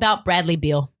question's all about Bradley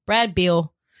Beal. Brad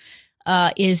Beal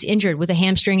is injured with a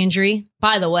hamstring injury.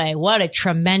 By the way, what a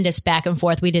tremendous back and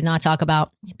forth we did not talk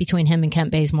about between him and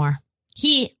Kent Bazemore.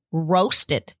 He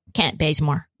roasted Kent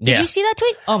Bazemore. Did you see that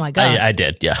tweet? Oh my God. I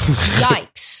did, yeah.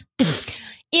 Yikes.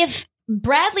 If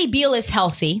Bradley Beal is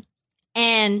healthy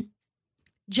and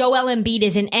Joel Embiid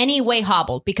is in any way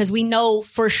hobbled, because we know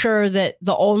for sure that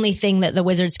the only thing that the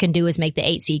Wizards can do is make the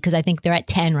 8 seed, because I think they're at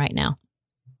 10 right now.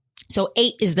 So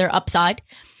 8 is their upside.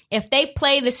 If they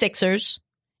play the Sixers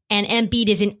and Embiid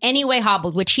is in any way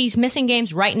hobbled, which he's missing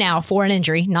games right now for an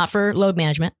injury, not for load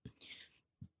management,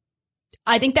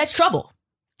 I think that's trouble.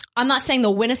 I'm not saying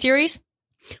they'll win a series,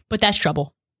 but that's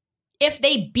trouble. If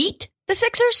they beat the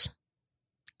Sixers,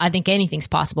 I think anything's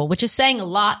possible, which is saying a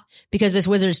lot because this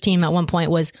Wizards team at one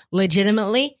point was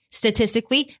legitimately,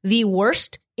 statistically, the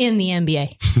worst in the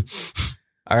NBA.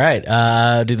 All right.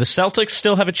 Do the Celtics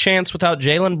still have a chance without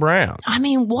Jaylen Brown? I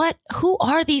mean, what? Who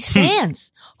are these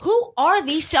fans? Who are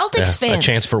these Celtics fans? A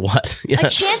chance for what? Yeah. A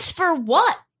chance for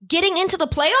what? getting into the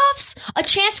playoffs? A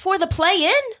chance for the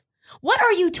play-in? What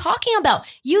are you talking about?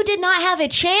 You did not have a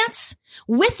chance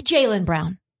with Jaylen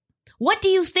Brown. What do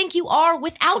you think you are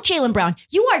without Jaylen Brown?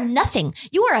 You are nothing.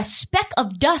 You are a speck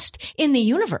of dust in the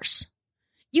universe.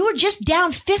 You were just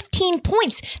down 15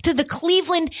 points to the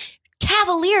Cleveland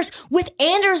Cavaliers with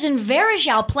Anders and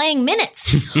Varejao playing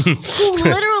minutes, who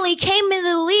literally came into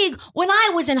the league when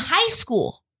I was in high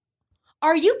school.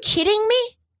 Are you kidding me?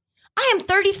 I am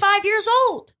 35 years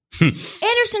old.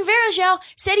 Anderson Varejao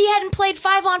said he hadn't played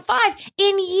 5-on-5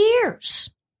 in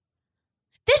years.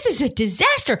 This is a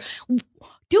disaster.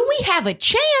 Do we have a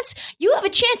chance? You have a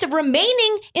chance of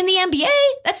remaining in the NBA.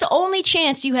 That's the only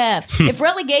chance you have. If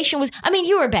relegation was,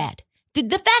 you were bad. The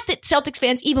fact that Celtics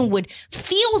fans even would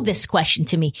field this question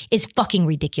to me is fucking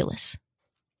ridiculous.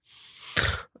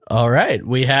 All right.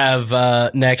 We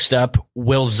have next up,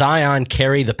 will Zion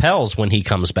carry the Pels when he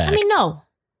comes back? No.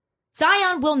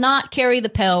 Zion will not carry the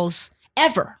Pels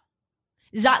ever.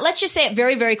 Let's just say it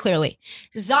very, very clearly.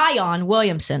 Zion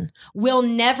Williamson will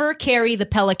never carry the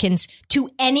Pelicans to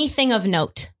anything of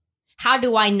note. How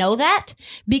do I know that?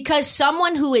 Because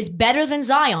someone who is better than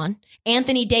Zion,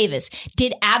 Anthony Davis,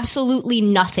 did absolutely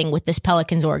nothing with this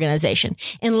Pelicans organization.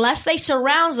 Unless they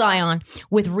surround Zion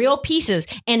with real pieces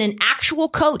and an actual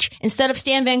coach instead of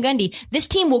Stan Van Gundy, this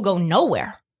team will go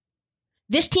nowhere.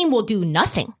 This team will do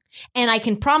nothing. And I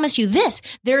can promise you this,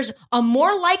 there's a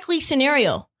more likely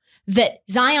scenario that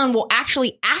Zion will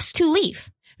actually ask to leave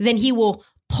than he will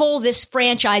pull this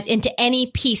franchise into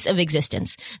any piece of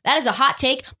existence. That is a hot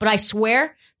take, but I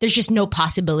swear there's just no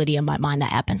possibility in my mind that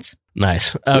happens.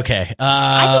 Nice. Okay.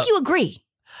 I think you agree.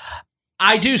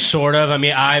 I do sort of.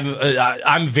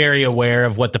 I'm very aware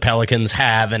of what the Pelicans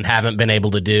have and haven't been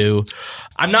able to do.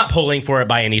 I'm not pulling for it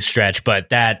by any stretch,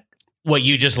 but what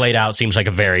you just laid out seems like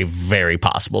a very, very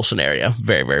possible scenario.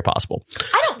 Very, very possible.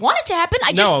 I don't want it to happen.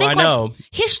 I just think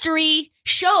history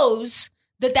shows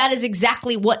that is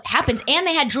exactly what happens. And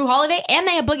they had Drew Holiday and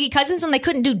they had Boogie Cousins and they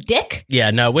couldn't do dick. Yeah,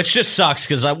 no, which just sucks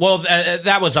because, that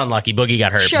was unlucky. Boogie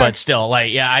got hurt. Sure. But still,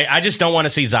 I just don't want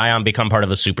to see Zion become part of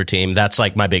a super team. That's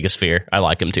my biggest fear. I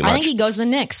like him too much. I think he goes to the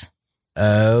Knicks.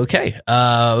 Okay.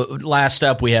 Last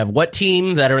up, we have what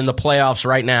team that are in the playoffs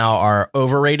right now are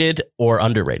overrated or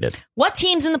underrated? What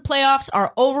teams in the playoffs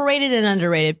are overrated and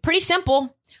underrated? Pretty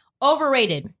simple.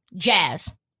 Overrated.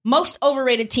 Jazz. Most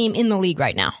overrated team in the league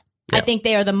right now. Yep. I think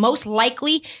they are the most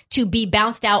likely to be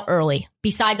bounced out early,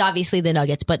 besides obviously the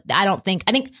Nuggets, but I think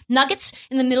Nuggets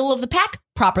in the middle of the pack,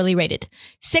 properly rated.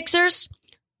 Sixers,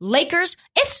 Lakers,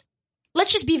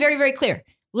 let's just be very, very clear.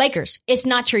 Lakers, it's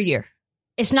not your year.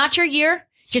 It's not your year.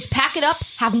 Just pack it up.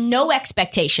 Have no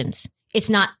expectations. It's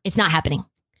not happening.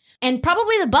 And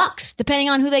probably the Bucks, depending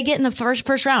on who they get in the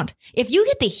first round. If you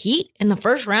get the Heat in the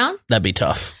first round, that'd be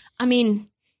tough.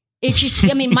 It's just,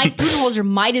 Mike Budenholzer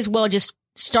might as well just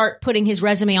start putting his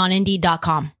resume on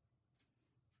Indeed.com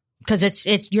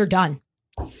because you're done.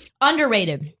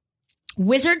 Underrated.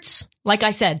 Wizards, like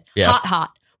I said,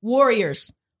 hot.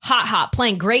 Warriors, hot,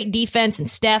 playing great defense,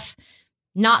 and Steph,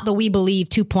 not the We Believe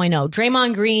 2.0.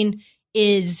 Draymond Green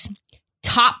is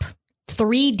top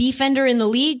 3 defender in the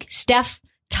league. Steph,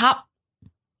 top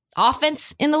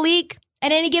offense in the league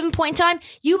at any given point in time.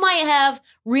 You might have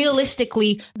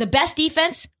realistically the best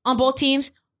defense on both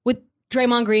teams with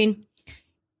Draymond Green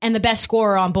and the best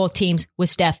scorer on both teams with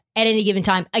Steph at any given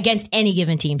time against any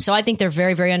given team. So I think they're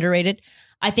very, very underrated.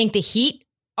 I think the Heat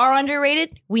are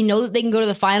underrated. We know that they can go to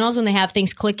the finals when they have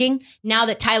things clicking. Now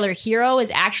that Tyler Hero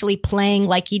is actually playing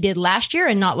like he did last year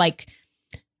and not like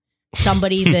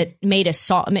somebody that made a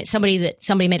song, somebody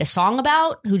made a song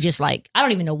about, who just I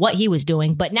don't even know what he was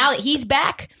doing. But now that he's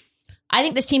back, I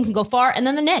think this team can go far. And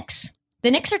then the Knicks.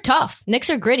 The Knicks are tough. Knicks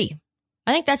are gritty.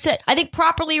 I think that's it. I think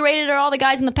properly rated are all the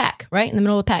guys in the pack, right? In the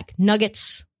middle of the pack.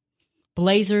 Nuggets,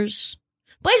 Blazers.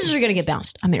 Blazers are going to get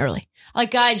bounced. early.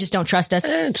 I just don't trust us.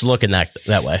 It's looking that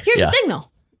way. Here's the thing,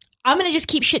 though. I'm going to just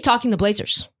keep shit-talking the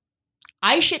Blazers.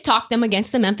 I shit-talked them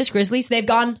against the Memphis Grizzlies. They've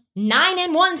gone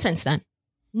 9-1 since then.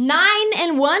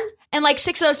 9-1? And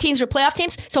 6 of those teams were playoff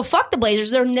teams. So fuck the Blazers.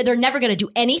 They're never going to do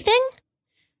anything.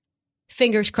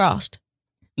 Fingers crossed.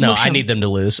 No, I need them to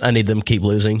lose. I need them to keep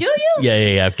losing. Do you?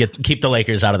 Yeah. Keep the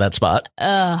Lakers out of that spot.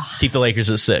 Keep the Lakers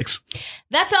at 6.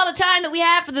 That's all the time that we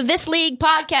have for the This League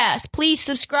podcast. Please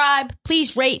subscribe.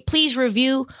 Please rate. Please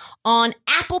review on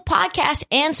Apple Podcasts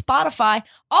and Spotify.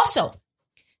 Also,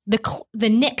 the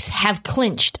Knicks have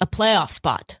clinched a playoff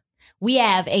spot. We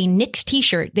have a Knicks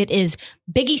t-shirt that is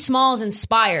Biggie Smalls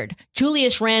inspired.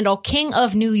 Julius Randle, King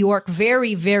of New York.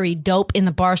 Very, very dope in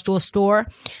the Barstool store.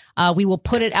 We will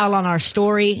put it out on our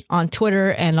story on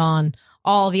Twitter and on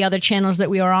all the other channels that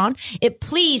we are on.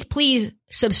 Please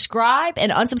subscribe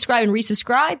and unsubscribe and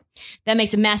resubscribe. That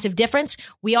makes a massive difference.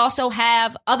 We also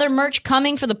have other merch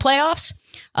coming for the playoffs.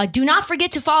 Do not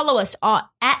forget to follow us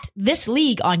at This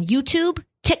League on YouTube,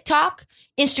 TikTok,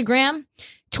 Instagram,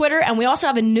 Twitter, and we also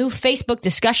have a new Facebook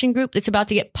discussion group that's about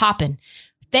to get popping.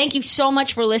 Thank you so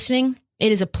much for listening.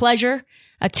 It is a pleasure.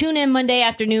 Tune in Monday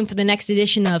afternoon for the next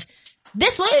edition of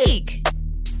This League.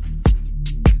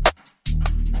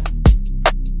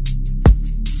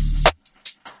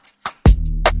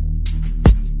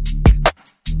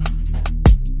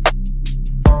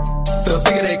 The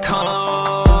bigger they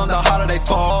come, the harder they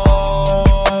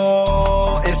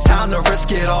fall. It's time to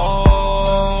risk it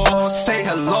all. Say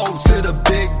hello to the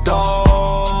big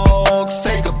dog.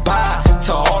 Say goodbye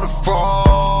to all the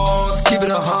frauds. Keep it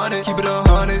 100, keep it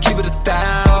 100, keep it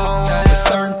 1,000. There's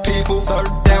certain people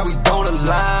that we don't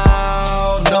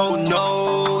allow. No,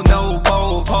 no, no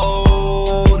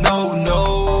po-po. No,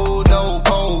 no, no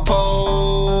po-po.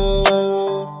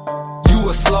 You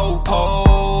a slow po.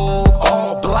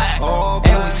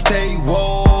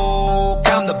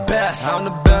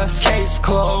 Case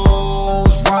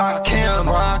closed, rock him.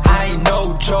 I ain't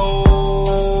no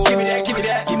joke. Give me that, give me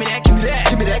that, give me that, give me that,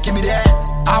 give me that, give me that.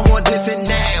 I want this and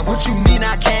that. What you mean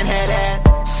I can't have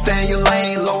that? Stay in your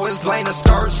lane, Lois Lane, a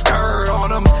skirt on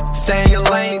them. Stay in your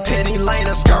lane, Penny Lane,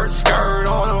 a skirt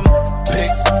on them. Big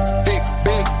dog,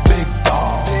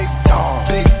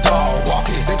 big dog,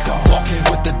 walking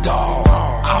with the dog.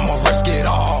 I'ma risk it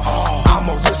all,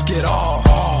 I'ma risk it all,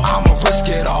 I'ma risk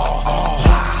it all.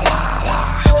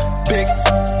 Big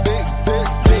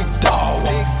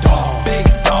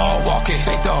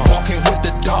dog, walking with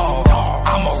the dog.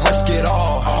 I'ma risk it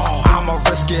all, I'ma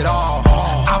risk it all,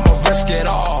 I'ma risk it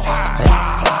all.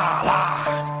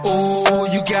 Ooh,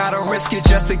 you gotta risk it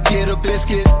just to get a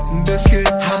biscuit.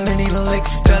 How many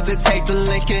licks does it take to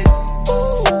lick it?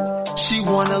 Ooh, she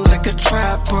wanna lick a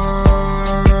trapper,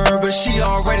 but she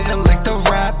already done licked the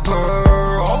rapper.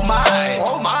 Oh my,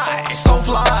 so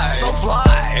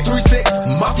fly,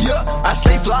 3-6 Mafia, I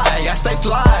stay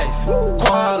fly,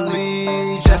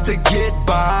 quality just to get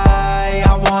by.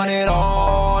 I want it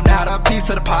all, not a piece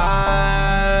of the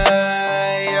pie.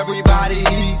 Everybody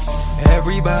eats, and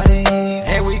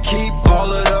we keep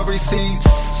all of the receipts.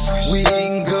 We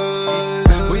eating good,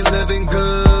 we living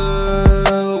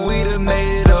good, we done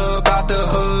made it up out the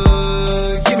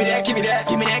hood. Give me that, give me that,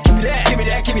 give me that, give me that, give me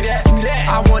that, give me that, give me that.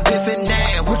 I want this and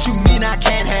that, what you mean I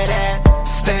can't have that?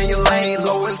 Stay in your lane,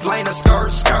 Lois Lane, a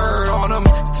skirt on them.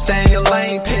 Stay in your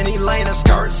lane, Penny Lane, a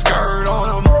skirt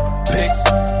on them. Big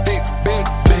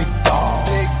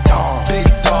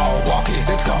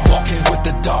dog, walking with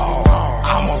the dog.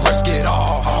 I'ma risk it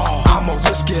all, I'ma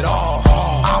risk it all,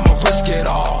 I'ma risk it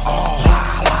all.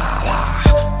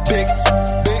 Big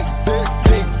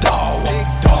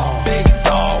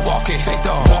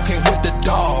dog, walking with the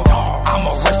dog.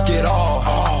 I'ma risk it all,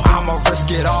 I'ma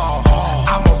risk it all,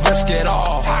 I'ma risk it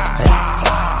all.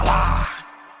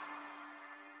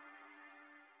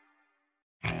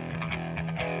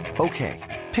 Okay,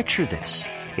 picture this.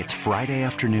 It's Friday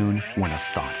afternoon when a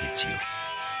thought hits you.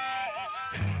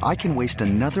 I can waste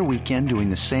another weekend doing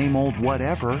the same old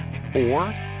whatever, or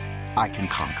I can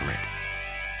conquer it.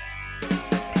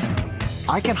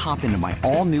 I can hop into my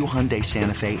all-new Hyundai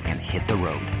Santa Fe and hit the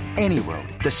road. Any road.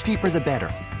 The steeper, the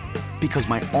better. Because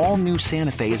my all-new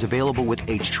Santa Fe is available with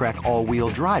H-Track all-wheel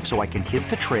drive, so I can hit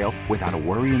the trail without a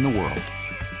worry in the world.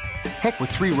 Heck, with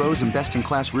 3 rows and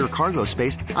best-in-class rear cargo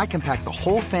space, I can pack the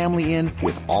whole family in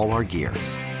with all our gear.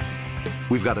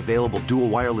 We've got available dual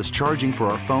wireless charging for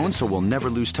our phones, so we'll never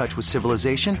lose touch with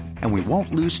civilization, and we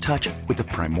won't lose touch with the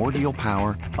primordial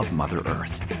power of Mother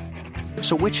Earth.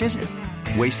 So which is it?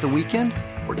 Waste the weekend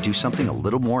or do something a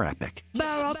little more epic?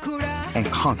 And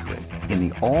conquer it in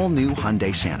the all-new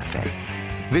Hyundai Santa Fe.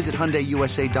 Visit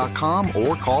HyundaiUSA.com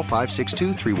or call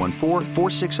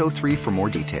 562-314-4603 for more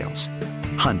details.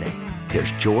 Hyundai,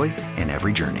 there's joy in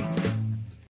every journey.